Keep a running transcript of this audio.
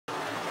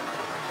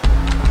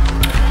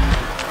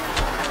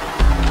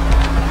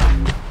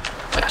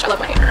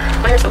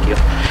hair is so cute.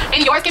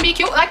 And yours can be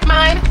cute like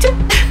mine too.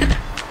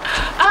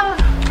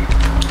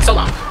 So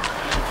long.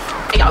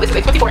 And y'all, this is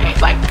a 24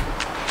 inch, like,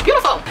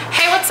 beautiful.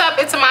 Hey, what's up?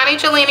 It's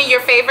IMANIJELENA,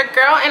 your favorite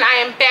girl, and I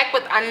am back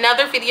with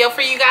another video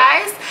for you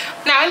guys.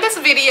 Now, in this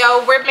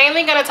video, we're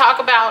mainly going to talk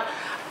about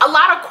a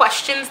lot of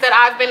questions that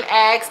I've been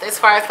asked as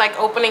far as like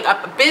opening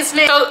up a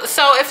business.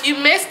 So if you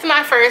missed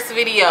my first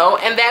video,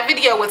 and that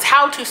video was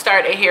how to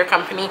start a hair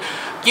company,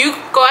 you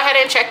go ahead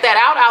and check that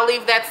out. I'll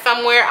leave that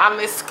somewhere on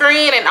this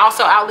screen, and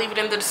also I'll leave it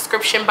in the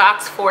description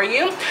box for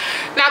you.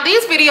 Now,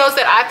 these videos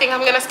that I think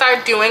I'm gonna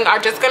start doing are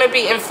just gonna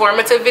be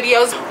informative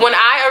videos. When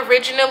I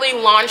originally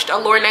launched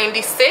Allure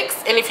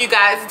 96, and if you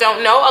guys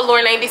don't know,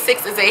 Allure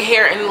 96 is a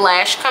hair and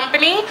lash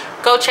company.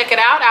 Go check it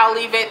out. I'll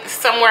leave it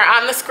somewhere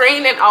on the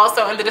screen and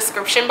also in the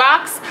description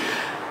box.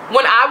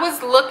 When I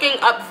was looking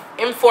up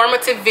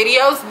informative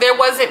videos, there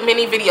wasn't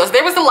many videos.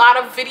 There was a lot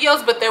of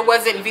videos, but there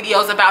wasn't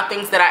videos about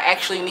things that I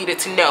actually needed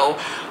to know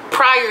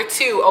prior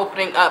to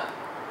opening up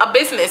a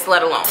business,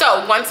 let alone.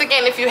 So once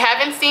again, if you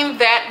haven't seen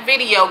that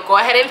video, go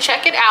ahead and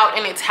check it out,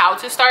 and it's how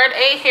to start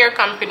a hair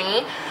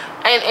company.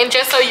 And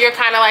just so you're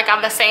kind of like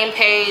on the same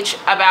page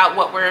about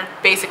what we're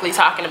basically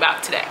talking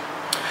about today.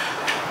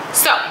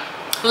 So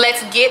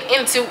let's get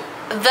into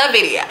the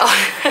video.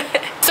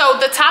 So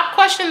the top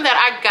question that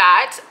I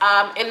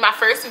got in my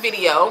first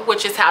video,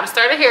 which is how to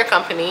start a hair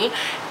company,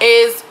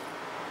 is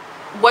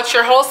what's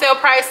your wholesale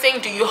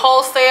pricing? Do you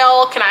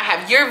wholesale? Can I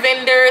have your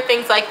vendor?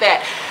 Things like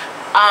that.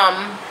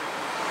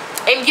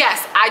 And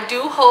yes, I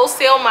do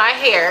wholesale my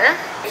hair.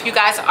 If you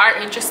guys are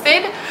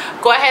interested,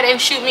 go ahead and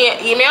shoot me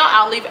an email.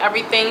 I'll leave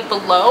everything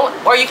below.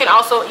 Or you can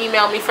also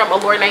email me from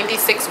Allure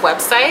 96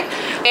 website.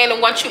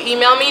 And once you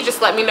email me,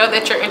 just let me know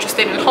that you're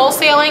interested in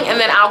wholesaling, and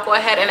then I'll go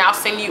ahead and I'll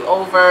send you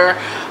over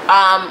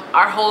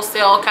our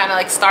wholesale kind of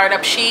like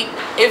startup sheet.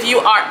 If you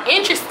are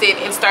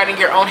interested in starting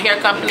your own hair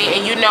company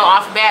and you know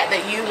off bat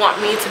that you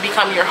want me to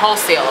become your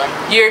wholesaler,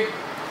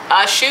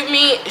 shoot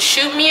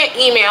me an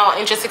email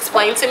and just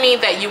explain to me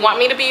that you want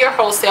me to be your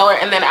wholesaler,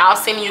 and then I'll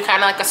send you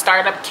kind of like a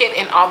startup kit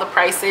and all the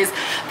prices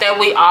that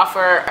we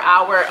offer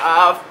our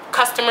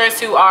customers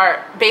who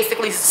are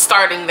basically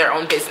starting their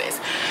own business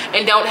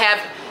and don't have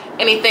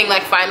anything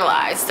like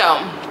finalized. So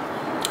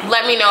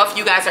let me know if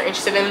you guys are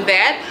interested in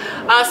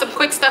that. Some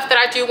quick stuff that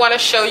I do want to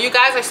show you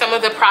guys are some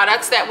of the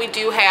products that we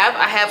do have.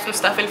 I have some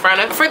stuff in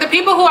front of. For the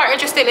people who are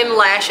interested in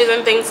lashes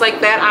and things like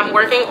that, I'm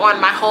working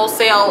on my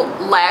wholesale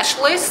lash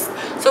list,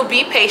 so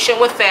be patient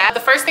with that. The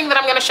first thing that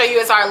I'm going to show you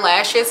is our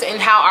lashes and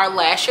how our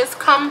lashes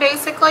come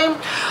basically.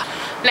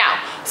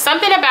 Now,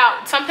 something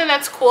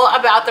that's cool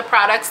about the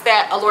products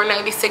that Allure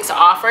 96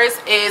 offers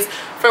is,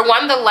 for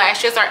one, the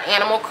lashes are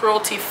animal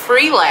cruelty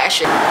free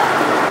lashes,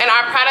 and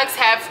our products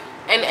have,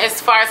 and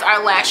as far as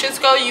our lashes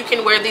go, you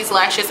can wear these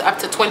lashes up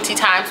to 20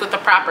 times with the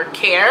proper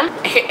care,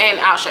 and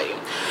I'll show you.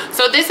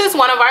 So this is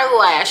one of our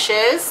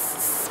lashes.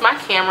 My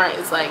camera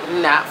is like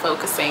not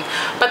focusing,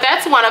 but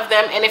that's one of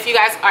them. And if you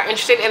guys are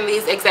interested in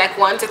these exact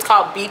ones, it's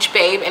called Beach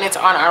Babe, and it's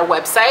on our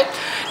website.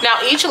 Now,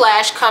 each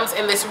lash comes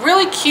in this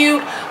really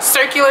cute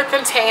circular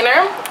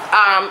container,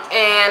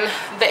 and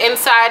the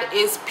inside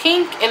is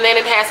pink, and then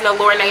it has an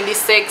Allure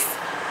 96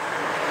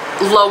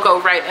 logo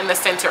right in the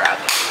center of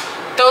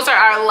it. Those are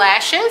our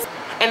lashes,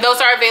 and those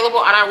are available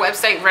on our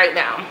website right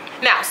now.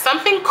 Now,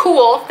 something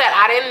cool that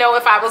I didn't know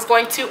if I was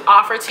going to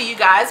offer to you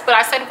guys, but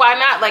I said, why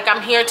not? Like,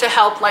 I'm here to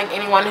help like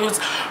anyone who's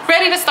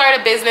ready to start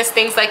a business,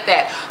 things like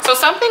that. So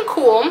something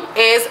cool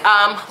is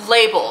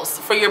labels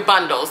for your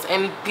bundles,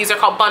 and these are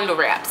called bundle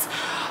wraps.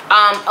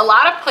 A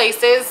lot of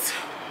places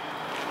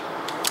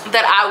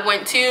that I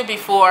went to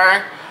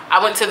before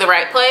I went to the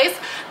right place,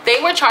 they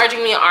were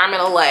charging me an arm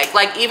and a leg.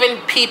 Like, even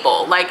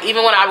people, like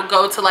even when I would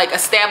go to like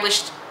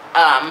established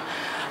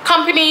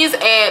companies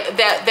and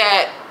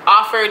that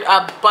offered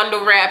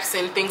bundle wraps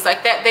and things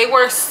like that, they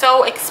were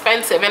so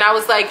expensive. And I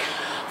was like,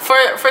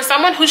 for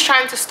someone who's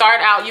trying to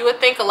start out, you would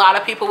think a lot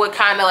of people would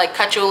kind of like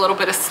cut you a little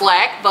bit of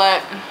slack,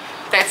 but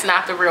that's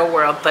not the real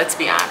world, let's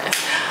be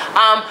honest.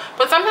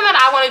 But something that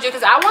I want to do,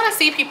 because I want to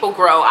see people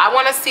grow, I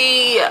want to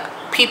see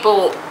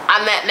people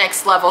on that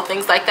next level,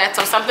 things like that.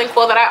 So something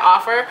cool that I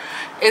offer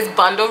is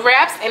bundle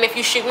wraps, and if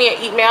you shoot me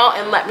an email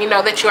and let me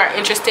know that you are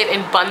interested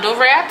in bundle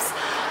wraps,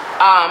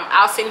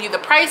 I'll send you the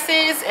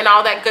prices and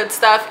all that good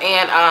stuff,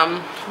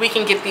 and we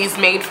can get these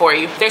made for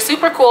you. They're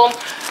super cool.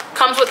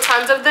 Comes with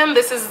tons of them.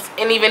 This isn't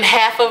even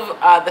half of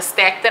the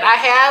stack that I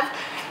have,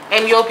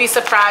 and you'll be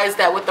surprised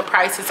at what the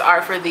prices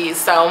are for these.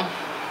 So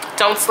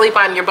don't sleep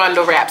on your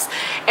bundle wraps.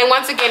 And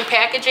once again,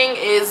 packaging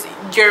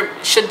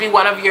should be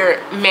one of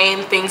your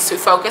main things to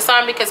focus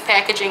on, because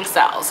packaging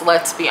sells,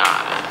 let's be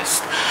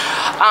honest.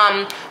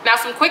 Now,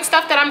 some quick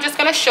stuff that I'm just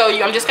going to show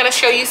you. I'm just going to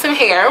show you some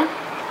hair.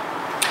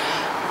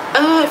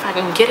 If I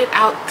can get it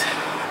out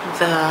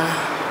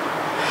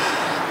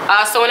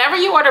so whenever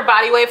you order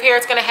body wave hair,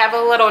 it's going to have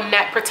a little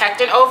net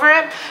protectant over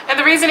it, and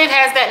the reason it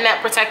has that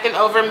net protectant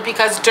over it,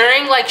 because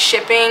during like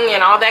shipping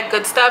and all that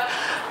good stuff,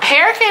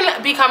 hair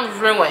can become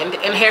ruined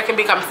and hair can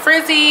become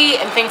frizzy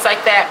and things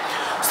like that.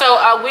 So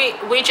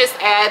we just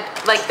add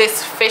like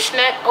this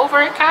fishnet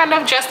over it, kind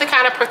of, just to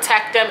kind of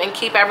protect them and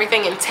keep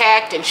everything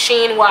intact and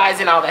sheen wise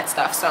and all that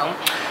stuff. So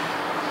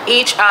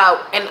each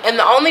and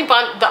the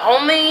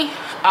only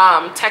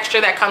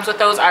texture that comes with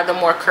those are the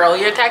more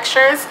curlier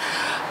textures,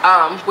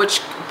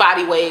 which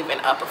body wave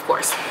and up, of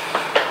course.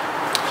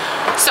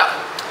 So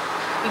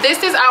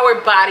this is our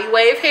body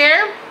wave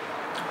hair.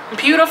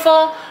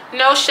 Beautiful,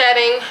 no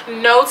shedding,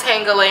 no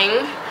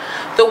tangling.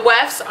 The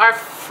wefts are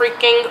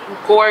freaking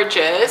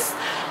gorgeous,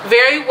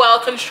 very well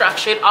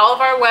constructed. All of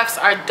our wefts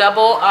are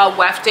double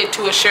wefted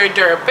to assure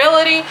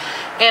durability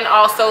and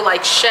also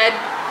like shed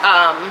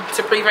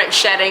to prevent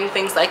shedding,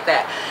 things like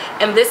that.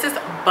 And this is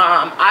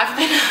bomb.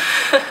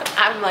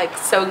 I'm like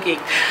so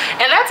geeked.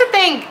 And that's the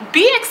thing,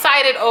 be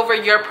excited over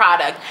your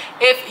product.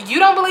 If you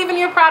don't believe in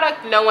your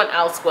product, no one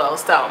else will.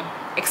 So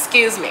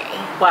excuse me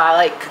while I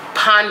like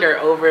ponder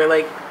over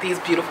like these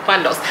beautiful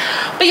bundles.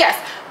 But yes,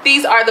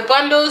 these are the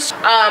bundles.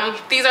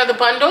 These are the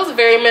bundles,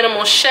 very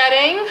minimal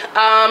shedding,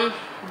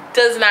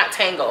 does not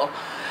tangle.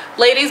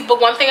 Ladies, but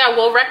one thing I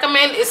will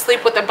recommend is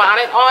sleep with the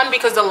bonnet on,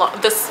 because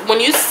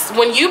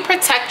when you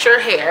protect your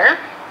hair,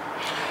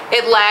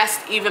 it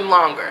lasts even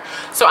longer.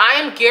 So I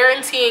am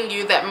guaranteeing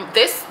you that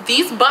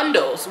these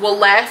bundles will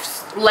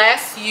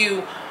last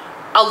you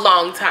a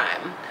long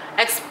time.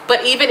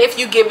 But even if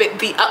you give it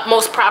the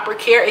utmost proper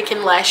care, it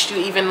can last you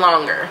even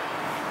longer.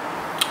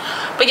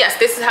 But yes,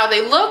 this is how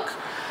they look.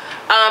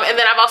 And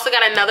then I've also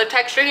got another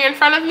texture here in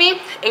front of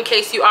me in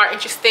case you are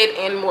interested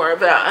in more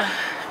of a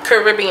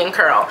Caribbean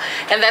curl,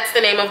 and that's the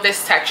name of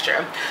this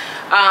texture.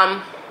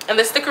 And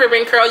this is the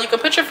Caribbean curl. You can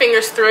put your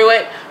fingers through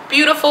it.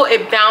 Beautiful,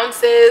 it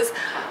bounces.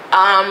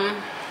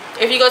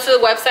 If you go to the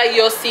website,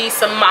 you'll see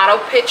some model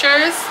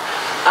pictures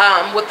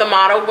with the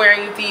model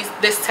wearing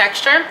this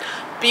texture.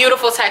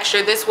 Beautiful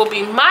texture. This will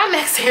be my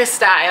next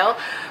hairstyle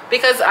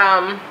because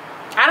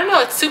I don't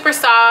know, it's super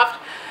soft.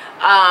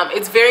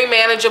 It's very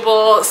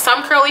manageable.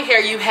 Some curly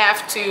hair you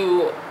have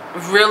to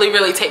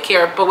really take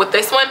care of, but with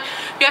this one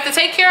you have to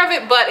take care of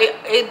it, but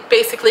it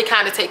basically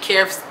kind of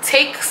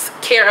takes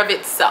care of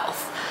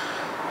itself.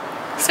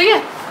 So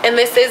yeah, and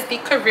this is the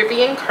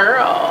Caribbean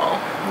curl.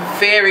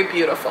 Very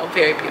beautiful,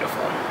 very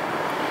beautiful.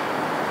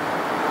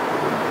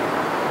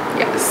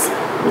 Yes.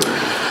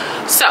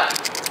 So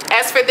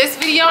as for this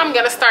video, I'm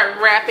gonna start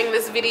wrapping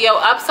this video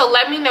up. So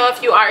let me know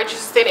if you are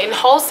interested in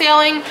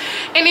wholesaling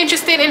and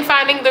interested in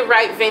finding the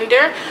right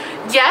vendor.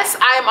 Yes,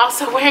 I am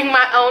also wearing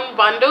my own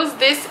bundles.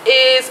 This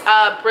is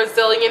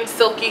Brazilian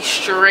silky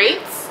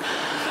straights,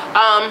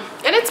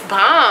 and it's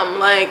bomb.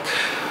 Like,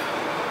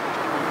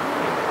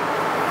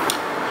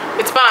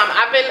 it's bomb.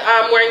 I've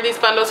been wearing these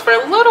bundles for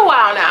a little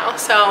while now,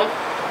 so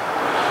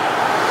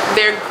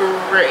they're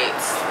great.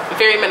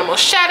 Very minimal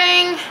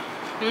shedding,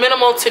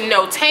 minimal to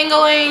no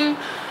tangling.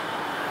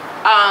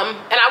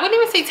 And I wouldn't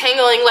even say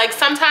tangling. Like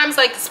sometimes,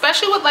 like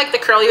especially with like the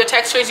curlier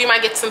textures, you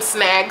might get some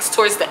snags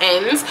towards the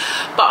ends,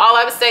 but all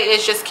I would say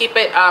is just keep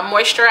it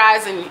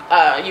moisturized,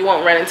 and you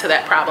won't run into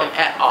that problem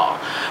at all.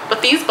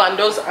 But these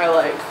bundles are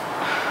like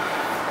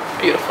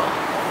beautiful,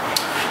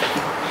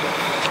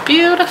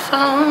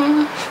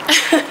 beautiful.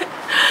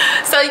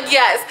 So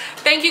yes,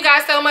 thank you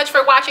guys so much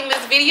for watching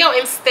this video,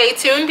 and stay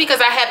tuned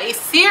because I have a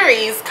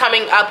series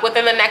coming up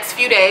within the next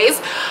few days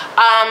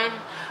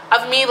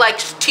of me like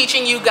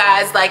teaching you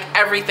guys like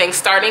everything,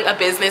 starting a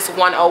business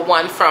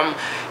 101 from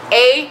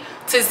A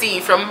to Z,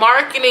 from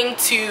marketing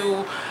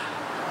to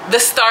the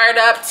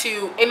startup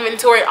to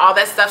inventory, all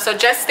that stuff. So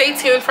just stay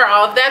tuned for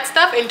all of that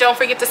stuff, and don't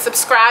forget to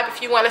subscribe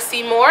if you want to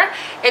see more,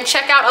 and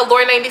check out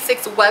Allure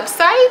 96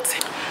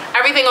 website.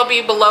 Everything will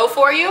be below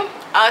for you.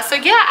 So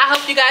yeah, I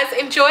hope you guys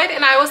enjoyed,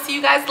 and I will see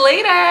you guys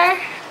later.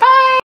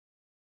 Bye.